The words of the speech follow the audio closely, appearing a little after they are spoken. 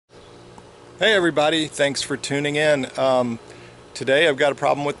Hey everybody, thanks for tuning in. Today I've got a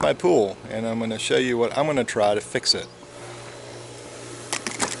problem with my pool and I'm going to show you what I'm going to try to fix it.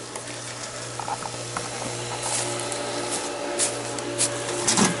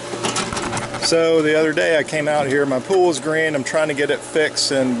 So the other day I came out here, my pool is green, I'm trying to get it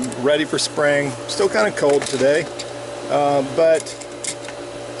fixed and ready for spring. Still kind of cold today, but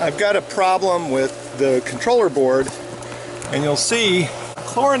I've got a problem with the controller board, and you'll see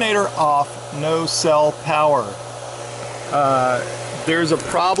Chlorinator off, no cell power. There's a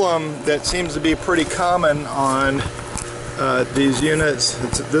problem that seems to be pretty common on these units.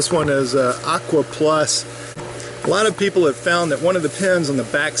 This one is Aqua Plus. A lot of people have found that one of the pins on the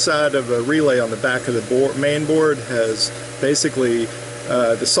back side of a relay on the back of the main board has basically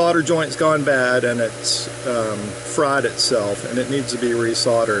the solder joint's gone bad and it's fried itself and it needs to be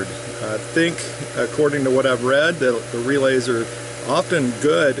resoldered. I think, according to what I've read, the relays are often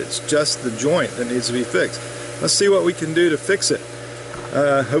good. It's just the joint that needs to be fixed. Let's see what we can do to fix it.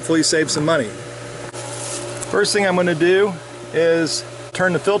 Hopefully save some money. First thing I'm going to do is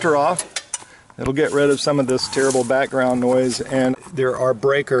turn the filter off. It'll get rid of some of this terrible background noise, and there are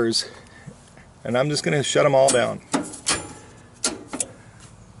breakers, and I'm just going to shut them all down.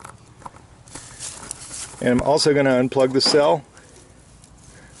 And I'm also going to unplug the cell,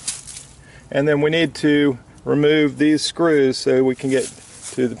 and then we need to remove these screws so we can get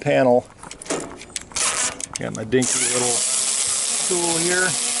to the panel. Got my dinky little tool here.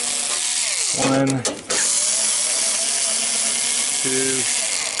 1,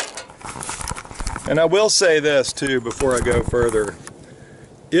 2. And I will say this too before I go further.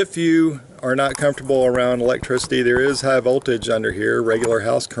 If you are not comfortable around electricity, there is high voltage under here, regular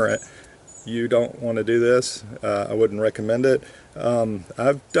house current. You don't want to do this. I wouldn't recommend it.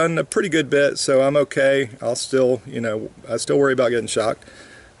 I've done a pretty good bit, so I'm okay. I'll still, I still worry about getting shocked,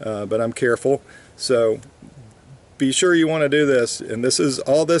 but I'm careful. So be sure you want to do this. And this is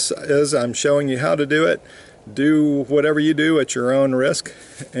all this is. I'm showing you how to do it. Do whatever you do at your own risk,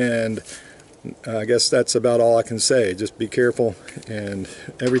 and I guess that's about all I can say. Just be careful, and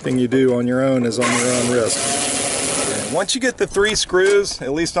everything you do on your own is on your own risk. And once you get the 3 screws,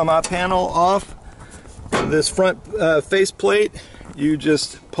 at least on my panel, off this front face plate, you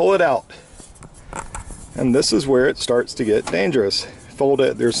just pull it out. And this is where it starts to get dangerous. Fold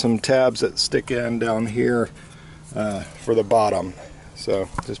it. There's some tabs that stick in down here for the bottom. So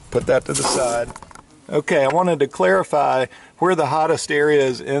just put that to the side. Okay, I wanted to clarify where the hottest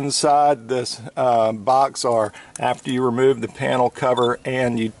areas inside this box are after you remove the panel cover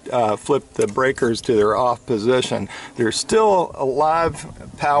and you flip the breakers to their off position. There's still a live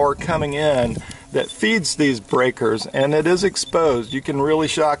power coming in that feeds these breakers, and it is exposed. You can really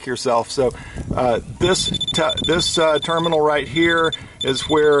shock yourself. So this terminal right here is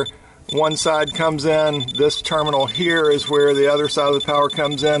where one side comes in. This terminal here is where the other side of the power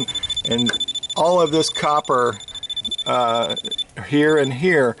comes in, and all of this copper here and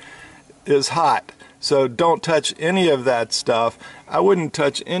here is hot. So don't touch any of that stuff. I wouldn't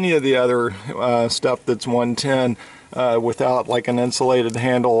touch any of the other stuff that's 110 without like an insulated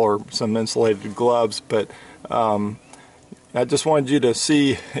handle or some insulated gloves. But I just wanted you to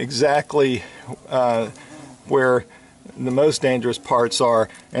see exactly where the most dangerous parts are,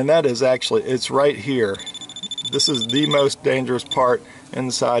 and that is actually, it's right here. This is the most dangerous part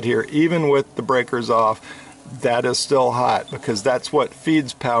inside here. Even with the breakers off, that is still hot because that's what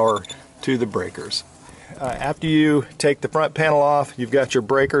feeds power to the breakers. After you take the front panel off, you've got your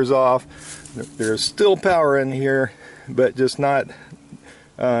breakers off. There's still power in here, but just not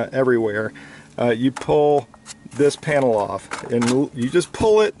everywhere. You pull this panel off and you just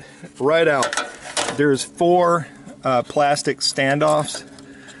pull it right out. There's 4 plastic standoffs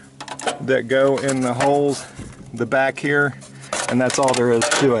that go in the holes, the back here, and that's all there is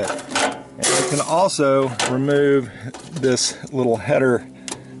to it. And you can also remove this little header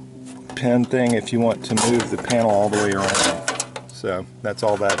pin thing if you want to move the panel all the way around. So that's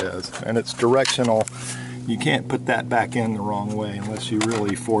all that is, and it's directional. You can't put that back in the wrong way unless you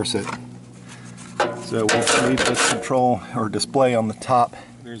really force it. So we'll leave this control or display on the top.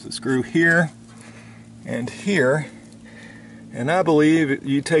 There's a screw here and here, and I believe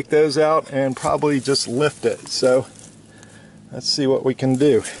you take those out and probably just lift it. So let's see what we can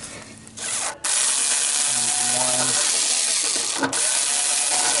do.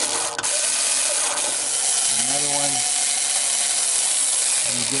 Another one.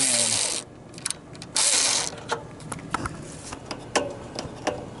 And again.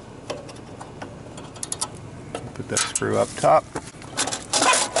 Put that screw up top.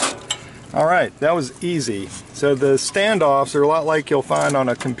 Alright, that was easy. So the standoffs are a lot like you'll find on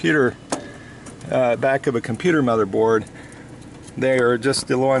a computer back of a computer motherboard. They are just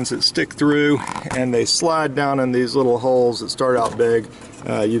the ones that stick through, and they slide down in these little holes that start out big.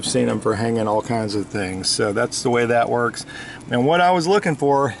 You've seen them for hanging all kinds of things. So that's the way that works. And what I was looking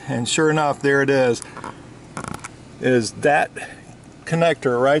for, and sure enough, there it is that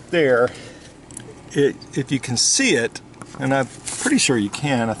connector right there. If you can see it, and I'm pretty sure you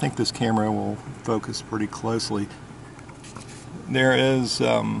can, I think this camera will focus pretty closely. There is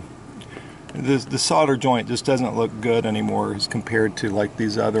the solder joint just doesn't look good anymore as compared to like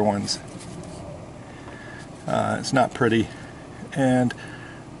these other ones. It's not pretty, and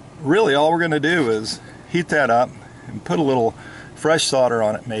really all we're going to do is heat that up and put a little fresh solder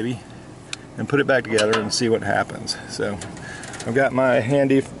on it maybe, and put it back together and see what happens. So I've got my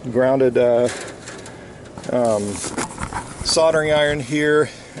handy grounded soldering iron here.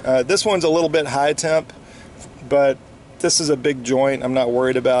 This one's a little bit high temp, but this is a big joint. I'm not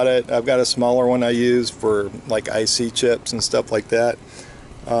worried about it. I've got a smaller one I use for like IC chips and stuff like that.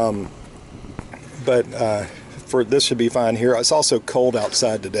 For this should be fine here. It's also cold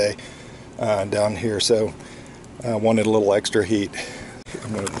outside today down here, so I wanted a little extra heat.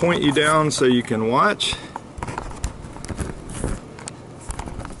 I'm going to point you down so you can watch.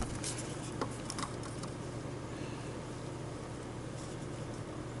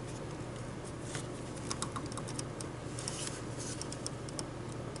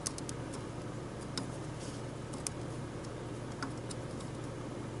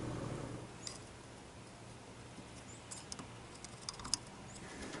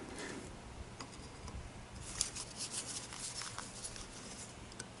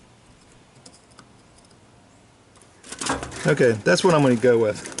 Okay, that's what I'm going to go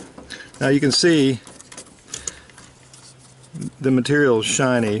with. Now you can see the material is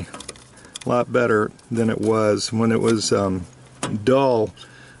shiny, a lot better than it was when it was dull.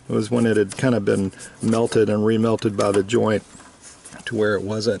 It was when it had kind of been melted and remelted by the joint to where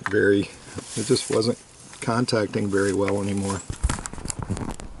it just wasn't contacting very well anymore.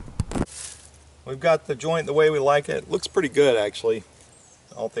 We've got the joint the way we like it. Looks pretty good actually,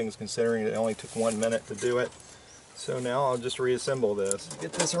 all things considering it only took 1 minute to do it. So now I'll just reassemble this.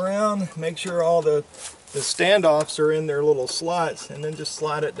 Get this around, make sure all the standoffs are in their little slots, and then just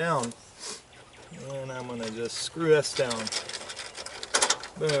slide it down. And I'm going to just screw this down.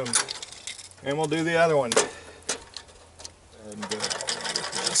 Boom. And we'll do the other one. Go ahead and do it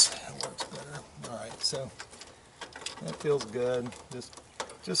with this. That works better. Alright, so that feels good.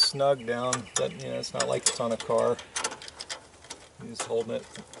 Just snug down. But, you know, it's not like it's on a car. You're just holding it.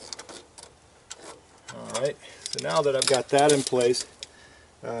 Alright, so now that I've got that in place,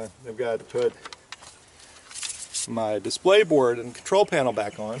 I've got to put my display board and control panel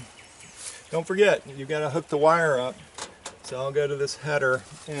back on. Don't forget, you've got to hook the wire up. So I'll go to this header,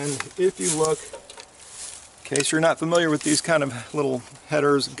 and if you look, in case you're not familiar with these kind of little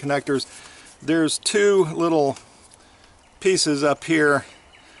headers and connectors, there's two little pieces up here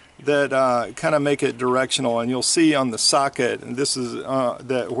that kind of make it directional, and you'll see on the socket, and this is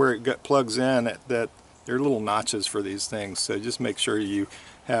where it plugs in, that there are little notches for these things. So just make sure you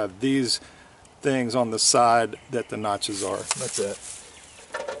have these things on the side that the notches are. That's it.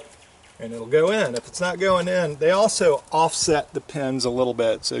 And it'll go in. If it's not going in, they also offset the pins a little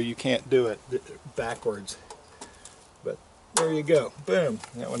bit, so you can't do it backwards. But there you go. Boom.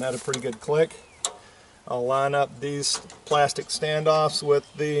 That one had a pretty good click. I'll line up these plastic standoffs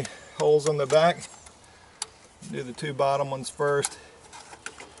with the holes on the back. Do the two bottom ones first,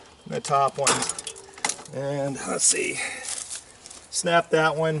 and the top ones. And let's see, snap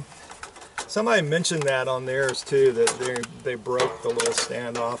that one. Somebody mentioned that on theirs too, that they broke the little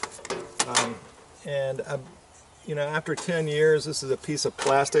standoff. You know, after 10 years, this is a piece of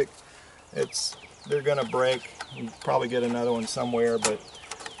plastic. They're gonna break. You probably get another one somewhere, but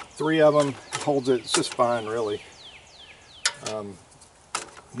 3 of them holds it. It's just fine, really. I'm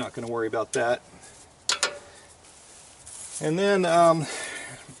not gonna worry about that. And then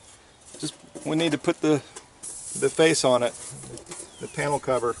we need to put the face on it, the panel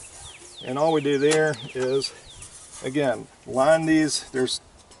cover, and all we do there is, again, line these. There's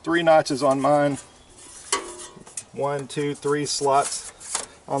 3 notches on mine, 1, 2, 3 slots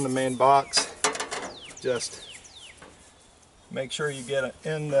on the main box. Just make sure you get it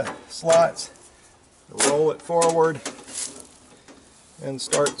in the slots, roll it forward, and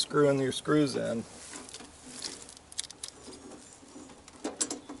start screwing your screws in.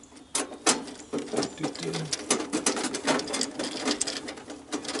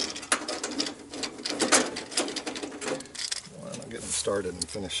 I'll get them started and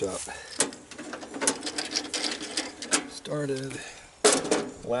finish up. Started,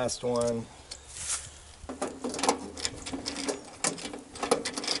 last one,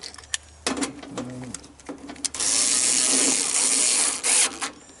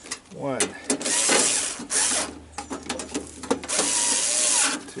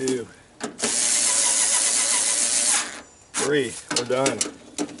 2, 3, we're done.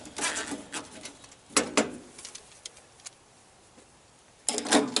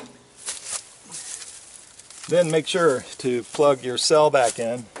 Then make sure to plug your cell back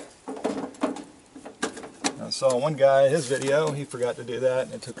in. I saw one guy, his video, he forgot to do that,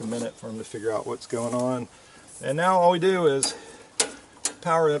 and it took a minute for him to figure out what's going on. And now all we do is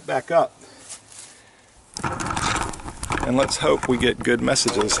power it back up. And let's hope we get good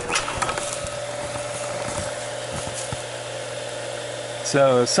messages.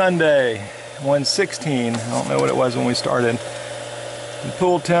 So Sunday, 1:16, I don't know what it was when we started. The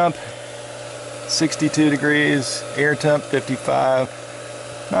pool temp, 62 degrees, air temp 55,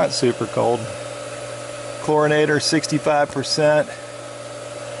 not super cold. Chlorinator 65%,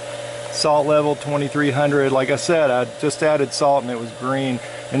 salt level 2300. Like I said, I just added salt and it was green,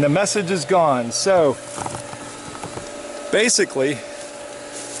 and the message is gone. So basically,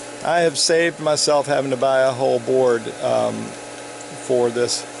 I have saved myself having to buy a whole board for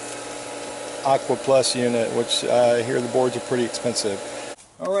this Aqua Plus unit, which I hear the boards are pretty expensive.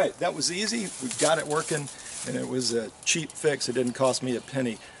 Alright, that was easy. We got it working, and it was a cheap fix. It didn't cost me a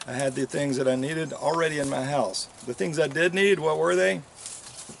penny. I had the things that I needed already in my house. The things I did need, what were they?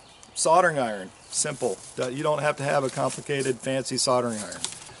 Soldering iron. Simple. You don't have to have a complicated, fancy soldering iron.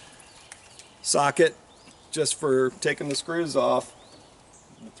 Socket, just for taking the screws off.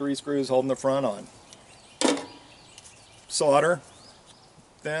 The 3 screws holding the front on. Solder.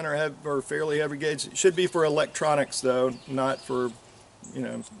 Thin or fairly heavy gauge. It should be for electronics though, not for, you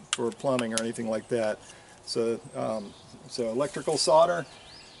know, for plumbing or anything like that. So, so electrical solder,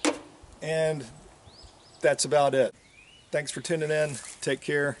 and that's about it. Thanks for tuning in. Take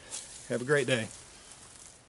care. Have a great day.